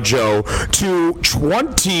back now, Joe, to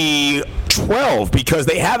 2012, because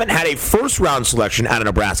they haven't had a first-round selection out of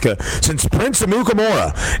Nebraska since Prince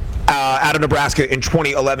Amukamara. Out of Nebraska in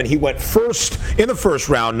 2011. He went first in the first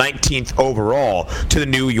round, 19th overall, to the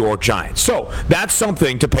New York Giants. So that's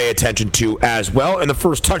something to pay attention to as well. And the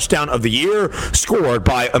first touchdown of the year scored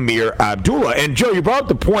by Amir Abdullah. And Joe, you brought up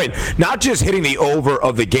the point, not just hitting the over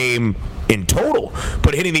of the game in total,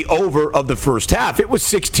 but hitting the over of the first half. It was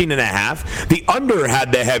 16.5. The under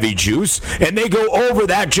had the heavy juice, and they go over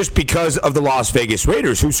that just because of the Las Vegas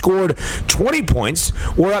Raiders, who scored 20 points,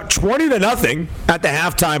 were up 20-0 at the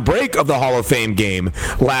halftime break of the Hall of Fame game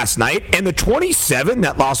last night. And the 27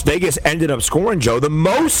 that Las Vegas ended up scoring, Joe, the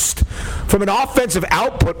most from an offensive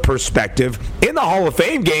output perspective in the Hall of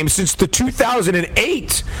Fame game since the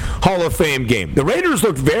 2008 Hall of Fame game. The Raiders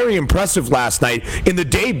looked very impressive last night in the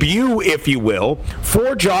debut, if you will,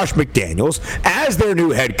 for Josh McDaniels as their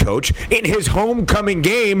new head coach in his homecoming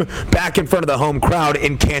game back in front of the home crowd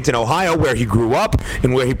in Canton, Ohio, where he grew up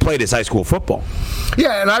and where he played his high school football.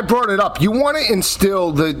 Yeah, and I brought it up. You want to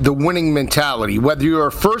instill the winning mentality, whether you're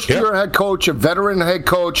a first-year head coach, a veteran head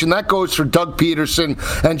coach, and that goes for Doug Peterson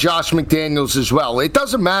and Josh McDaniels as well. It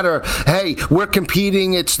doesn't matter, hey, we're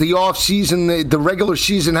competing, it's the off-season, the regular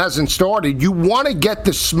season hasn't started. You want to get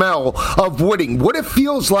the smell of winning, what it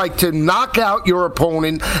feels like to knock out your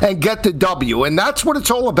opponent and get the W. And that's what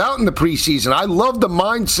it's all about in the preseason. I love the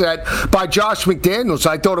mindset by Josh McDaniels.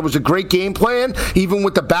 I thought it was a great game plan. Even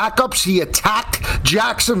with the backups, he attacked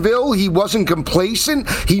Jacksonville. He wasn't complacent.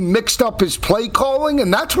 He mixed up his play calling,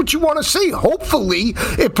 and that's what you want to see. Hopefully,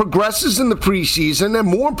 it progresses in the preseason, and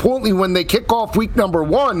more importantly, when they kick off week number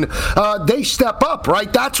 1, they step up,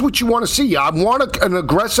 right? That's what you want to see. I want an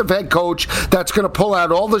aggressive head coach that's going to pull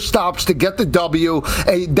out all the stops to get the W.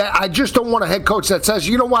 I just don't want a head coach that says,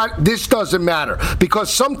 you know what, this doesn't matter.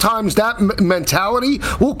 Because sometimes that mentality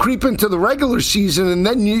will creep into the regular season, and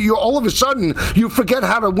then you all of a sudden, you forget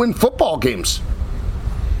how to win football games.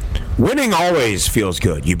 Winning always feels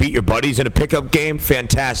good. You beat your buddies in a pickup game,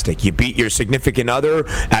 fantastic. You beat your significant other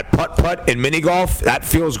at putt-putt and mini-golf, that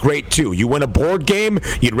feels great too. You win a board game,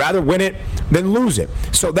 you'd rather win it than lose it.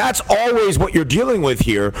 So that's always what you're dealing with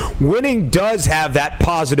here. Winning does have that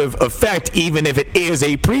positive effect, even if it is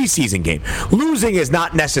a preseason game. Losing is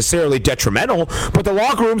not necessarily detrimental, but the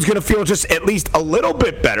locker room's going to feel just at least a little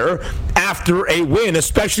bit better after a win,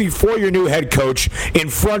 especially for your new head coach in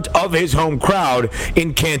front of his home crowd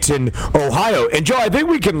in Canton, Ohio. And Joe, I think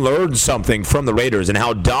we can learn something from the Raiders and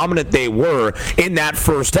how dominant they were in that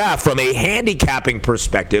first half from a handicapping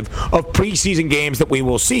perspective of preseason games that we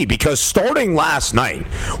will see. Because starting last night,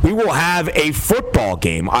 we will have a football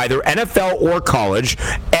game, either NFL or college,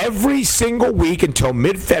 every single week until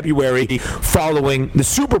mid-February following the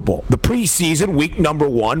Super Bowl. The preseason, week number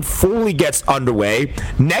 1, fully gets underway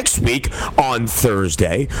next week on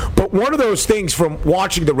Thursday. But one of those things from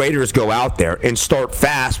watching the Raiders go out there and start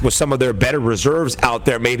fast with some of their better reserves out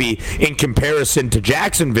there, maybe in comparison to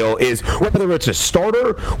Jacksonville, is whether it's a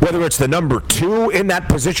starter, whether it's the number 2 in that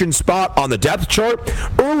position spot on the depth chart.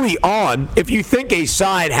 Early on, if you think a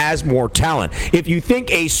side has more talent, if you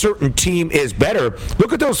think a certain team is better,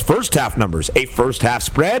 look at those first half numbers. A first half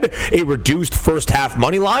spread, a reduced first half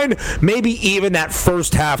money line, maybe even that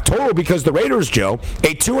first half total, because the Raiders, Joe,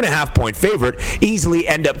 a 2.5-point favorite, easily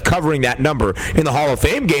end up covering that number in the Hall of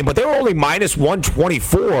Fame game, but they were only minus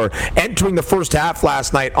 124 entering the first half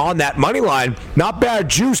last night on that money line. Not bad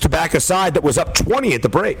juice to back a side that was up 20 at the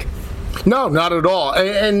break. No, not at all.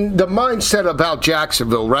 And the mindset about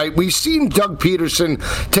Jacksonville, right? We've seen Doug Peterson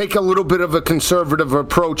take a little bit of a conservative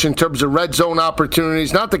approach in terms of red zone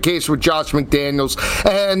opportunities. Not the case with Josh McDaniels.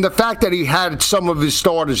 And the fact that he had some of his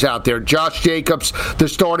starters out there, Josh Jacobs, the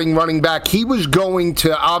starting running back, he was going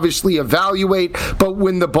to obviously evaluate but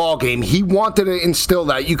win the ball game. He wanted to instill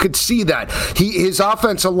that. You could see that. His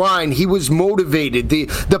offensive line, he was motivated.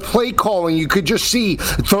 The play calling, you could just see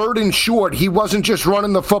third and short. He wasn't just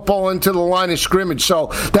running the football into the line of scrimmage. So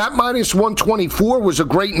that minus 124 was a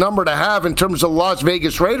great number to have in terms of Las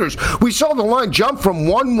Vegas Raiders. We saw the line jump from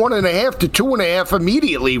 1.5 to 2.5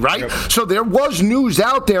 immediately, right? Yep. So there was news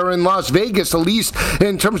out there in Las Vegas, at least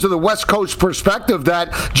in terms of the West Coast perspective,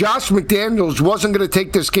 that Josh McDaniels wasn't going to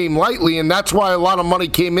take this game lightly, and that's why a lot of money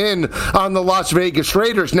came in on the Las Vegas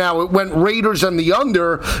Raiders. Now, it went Raiders and the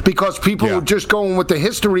under because people were just going with the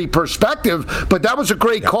history perspective, but that was a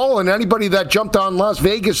great call, and anybody that jumped on Las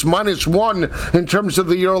Vegas minus 1 in terms of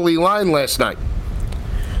the early line last night.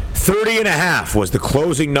 30.5 was the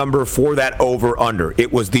closing number for that over-under.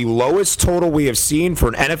 It was the lowest total we have seen for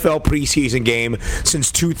an NFL preseason game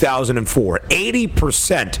since 2004.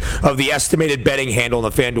 80% of the estimated betting handle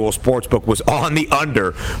in the FanDuel Sportsbook was on the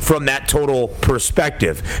under from that total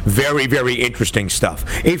perspective. Very, very interesting stuff.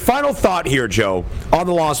 A final thought here, Joe, on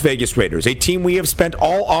the Las Vegas Raiders, a team we have spent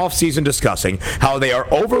all offseason discussing how they are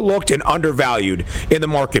overlooked and undervalued in the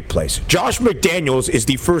marketplace. Josh McDaniels is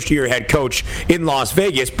the first-year head coach in Las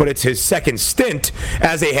Vegas, but it's his second stint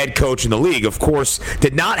as a head coach in the league. Of course,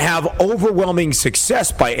 did not have overwhelming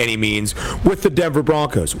success by any means with the Denver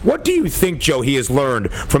Broncos. What do you think, Joe, he has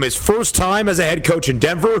learned from his first time as a head coach in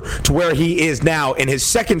Denver to where he is now in his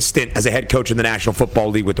second stint as a head coach in the National Football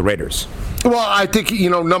League with the Raiders? Well, I think,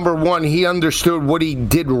 number one, he understood what he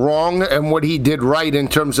did wrong and what he did right in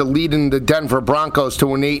terms of leading the Denver Broncos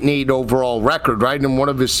to an 8-8 overall record, right, in one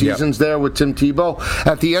of his seasons there with Tim Tebow.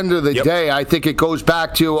 At the end of the day, I think it goes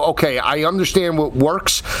back to, okay, I understand what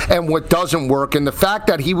works and what doesn't work, and the fact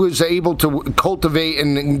that he was able to cultivate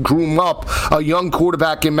and groom up a young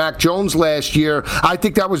quarterback in Mac Jones last year, I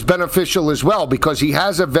think that was beneficial as well because he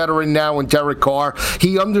has a veteran now in Derek Carr.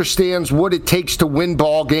 He understands what it takes to win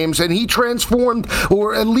ball games, and he translates transformed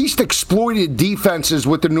or at least exploited defenses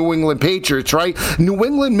with the New England Patriots, right? New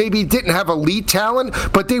England maybe didn't have elite talent,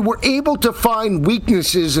 but they were able to find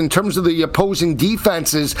weaknesses in terms of the opposing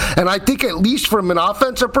defenses, and I think at least from an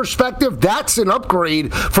offensive perspective, that's an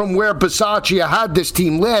upgrade from where Bisaccia had this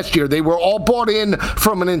team last year. They were all bought in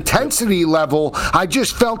from an intensity level. I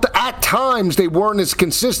just felt at times they weren't as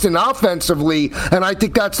consistent offensively, and I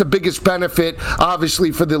think that's the biggest benefit,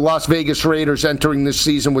 obviously, for the Las Vegas Raiders entering this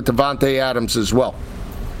season with Davante Adams as well.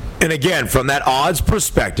 And again, from that odds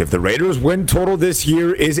perspective, the Raiders' win total this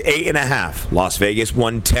year is 8.5. Las Vegas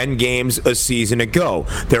won 10 games a season ago.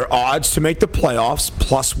 Their odds to make the playoffs,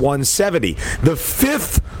 plus 170. The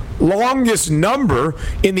fifth longest number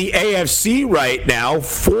in the AFC right now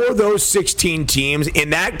for those 16 teams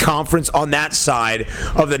in that conference on that side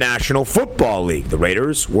of the National Football League. The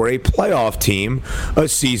Raiders were a playoff team a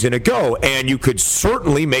season ago, and you could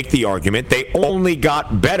certainly make the argument they only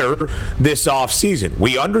got better this offseason.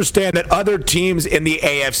 We understand that other teams in the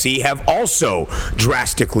AFC have also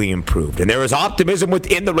drastically improved, and there is optimism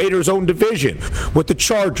within the Raiders' own division with the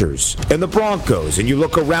Chargers and the Broncos, and you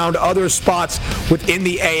look around other spots within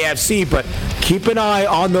the AFC, but keep an eye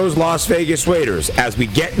on those Las Vegas Raiders. As we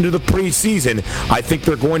get into the preseason, I think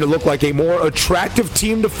they're going to look like a more attractive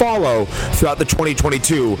team to follow throughout the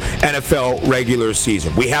 2022 NFL regular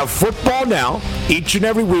season. We have football now each and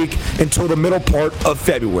every week until the middle part of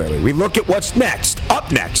February. We look at what's next,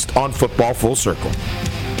 up next on Football Full Circle.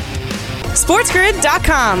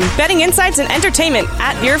 SportsGrid.com. Betting insights and entertainment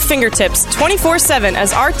at your fingertips 24/7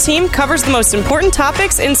 as our team covers the most important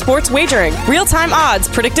topics in sports wagering. Real-time odds,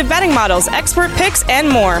 predictive betting models, expert picks, and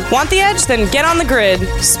more. Want the edge? Then get on the grid.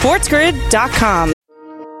 SportsGrid.com.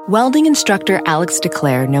 Welding instructor Alex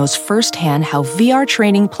DeClaire knows firsthand how VR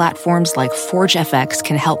training platforms like ForgeFX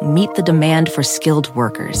can help meet the demand for skilled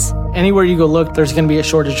workers. Anywhere you go look, there's going to be a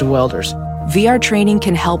shortage of welders. VR training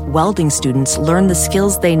can help welding students learn the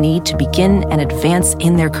skills they need to begin and advance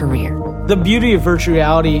in their career. The beauty of virtual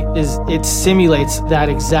reality is it simulates that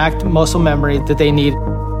exact muscle memory that they need.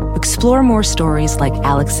 Explore more stories like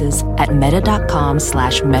Alex's at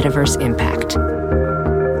meta.com/metaverseimpact.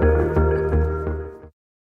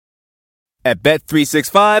 At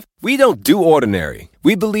Bet365, we don't do ordinary.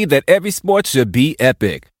 We believe that every sport should be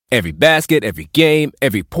epic. Every basket, every game,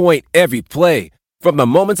 every point, every play. From the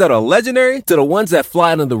moments that are legendary to the ones that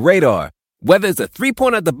fly under the radar. Whether it's a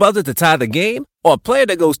three-pointer at the buzzer to tie the game or a player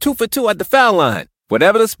that goes 2 for 2 at the foul line.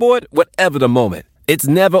 Whatever the sport, whatever the moment. It's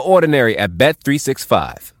never ordinary at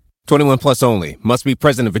Bet365. 21 plus only. Must be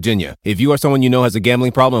present in Virginia. If you or someone you know has a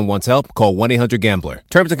gambling problem and wants help, call 1-800-GAMBLER.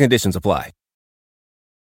 Terms and conditions apply.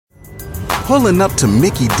 Pulling up to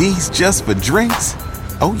Mickey D's just for drinks?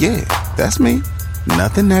 Oh yeah, that's me.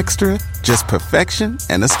 Nothing extra, just perfection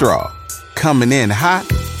and a straw. Coming in hot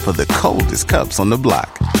for the coldest cups on the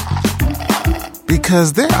block.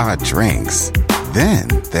 Because there are drinks. Then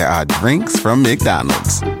there are drinks from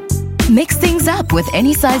McDonald's. Mix things up with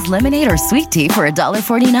any size lemonade or sweet tea for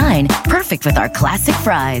 $1.49. Perfect with our classic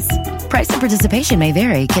fries. Price and participation may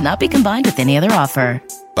vary. Cannot be combined with any other offer.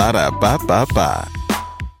 Ba-da-ba-ba-ba.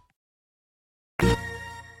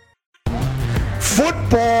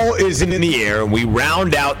 Football is in the air, and we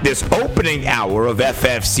round out this opening hour of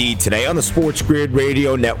FFC today on the Sports Grid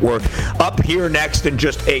Radio Network. Up here next in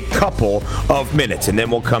just a couple of minutes, and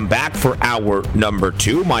then we'll come back for hour number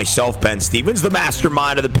 2. Myself, Ben Stevens, the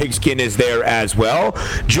mastermind of the Pigskin, is there as well.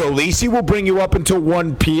 Joe Lisi will bring you up until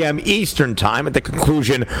 1 p.m. Eastern Time at the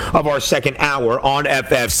conclusion of our second hour on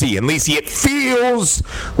FFC. And Lisi, it feels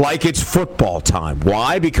like it's football time.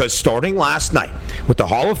 Why? Because starting last night with the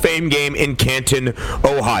Hall of Fame game in Canton,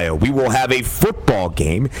 Ohio, we will have a football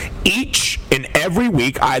game each and every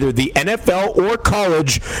week, either the NFL or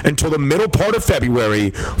college, until the middle part of February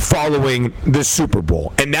following the Super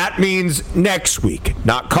Bowl. And that means next week,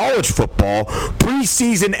 not college football,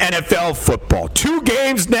 preseason NFL football. 2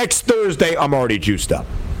 games next Thursday. I'm already juiced up.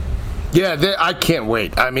 Yeah, I can't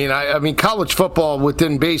wait. I mean, college football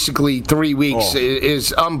within basically 3 weeks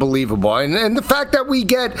is unbelievable. And the fact that we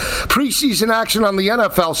get preseason action on the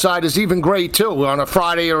NFL side is even great, too. On a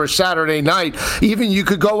Friday or a Saturday night, even you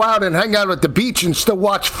could go out and hang out at the beach and still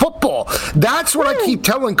watch football. That's what I keep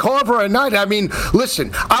telling Carver at night. I mean,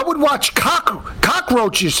 listen, I would watch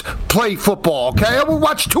cockroaches play football, okay? I would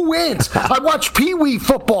watch 2 ants. I'd watch Pee-wee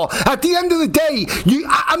football. At the end of the day,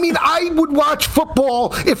 I would watch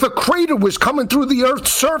football if a crater was coming through the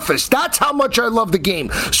Earth's surface. That's how much I love the game.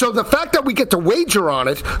 So the fact that we get to wager on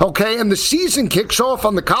it, okay, and the season kicks off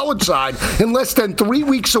on the college side in less than 3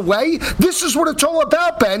 weeks away, this is what it's all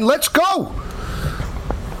about, Ben. Let's go.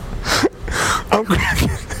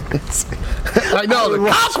 I know, the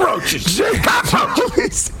cockroaches.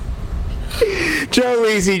 Joe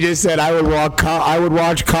Lisi just said, I would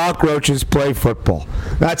watch cockroaches play football.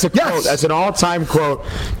 That's a quote. That's an all-time quote.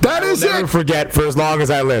 That is it. I'll never forget for as long as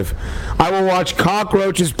I live. I will watch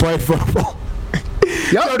cockroaches play football.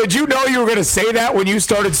 Yep. So did you know you were going to say that when you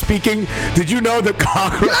started speaking? Did you know the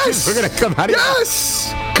cockroaches were going to come out of you?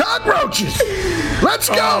 Yes! Cockroaches! Let's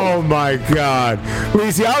go! Oh, my God.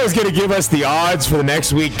 Lisi, I was going to give us the odds for the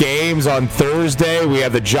next week games on Thursday. We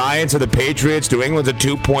have the Giants or the Patriots. New England's a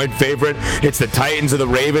 2-point favorite. It's the Titans or the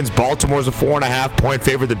Ravens. Baltimore's a 4.5-point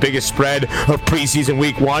favorite, the biggest spread of preseason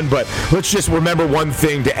week 1. But let's just remember one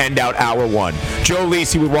thing to end out hour 1. Joe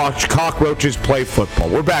Lisi would watch cockroaches play football.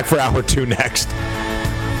 We're back for hour 2 next.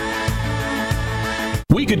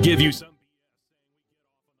 We could give you some.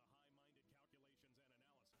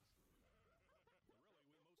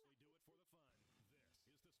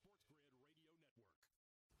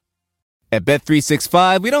 At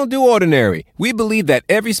Bet365, we don't do ordinary. We believe that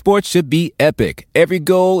every sport should be epic. Every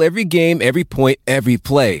goal, every game, every point, every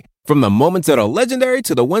play. From the moments that are legendary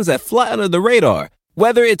to the ones that fly under the radar.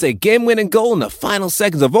 Whether it's a game-winning goal in the final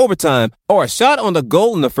seconds of overtime or a shot on the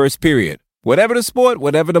goal in the first period. Whatever the sport,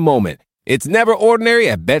 whatever the moment. It's never ordinary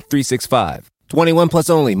at Bet365. 21 plus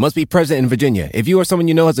only. Must be present in Virginia. If you or someone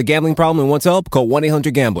you know has a gambling problem and wants help, call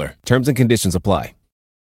 1-800-GAMBLER. Terms and conditions apply.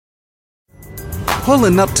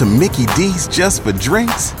 Pulling up to Mickey D's just for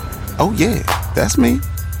drinks? Oh yeah, that's me.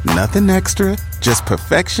 Nothing extra, just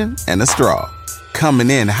perfection and a straw.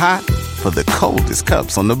 Coming in hot for the coldest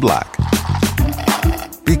cups on the block.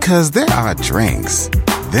 Because there are drinks.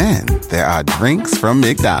 Then there are drinks from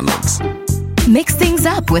McDonald's. Mix things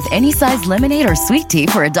up with any size lemonade or sweet tea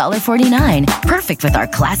for $1.49. Perfect with our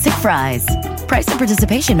classic fries. Price and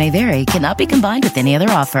participation may vary. Cannot be combined with any other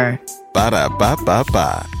offer.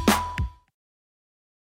 Ba-da-ba-ba-ba.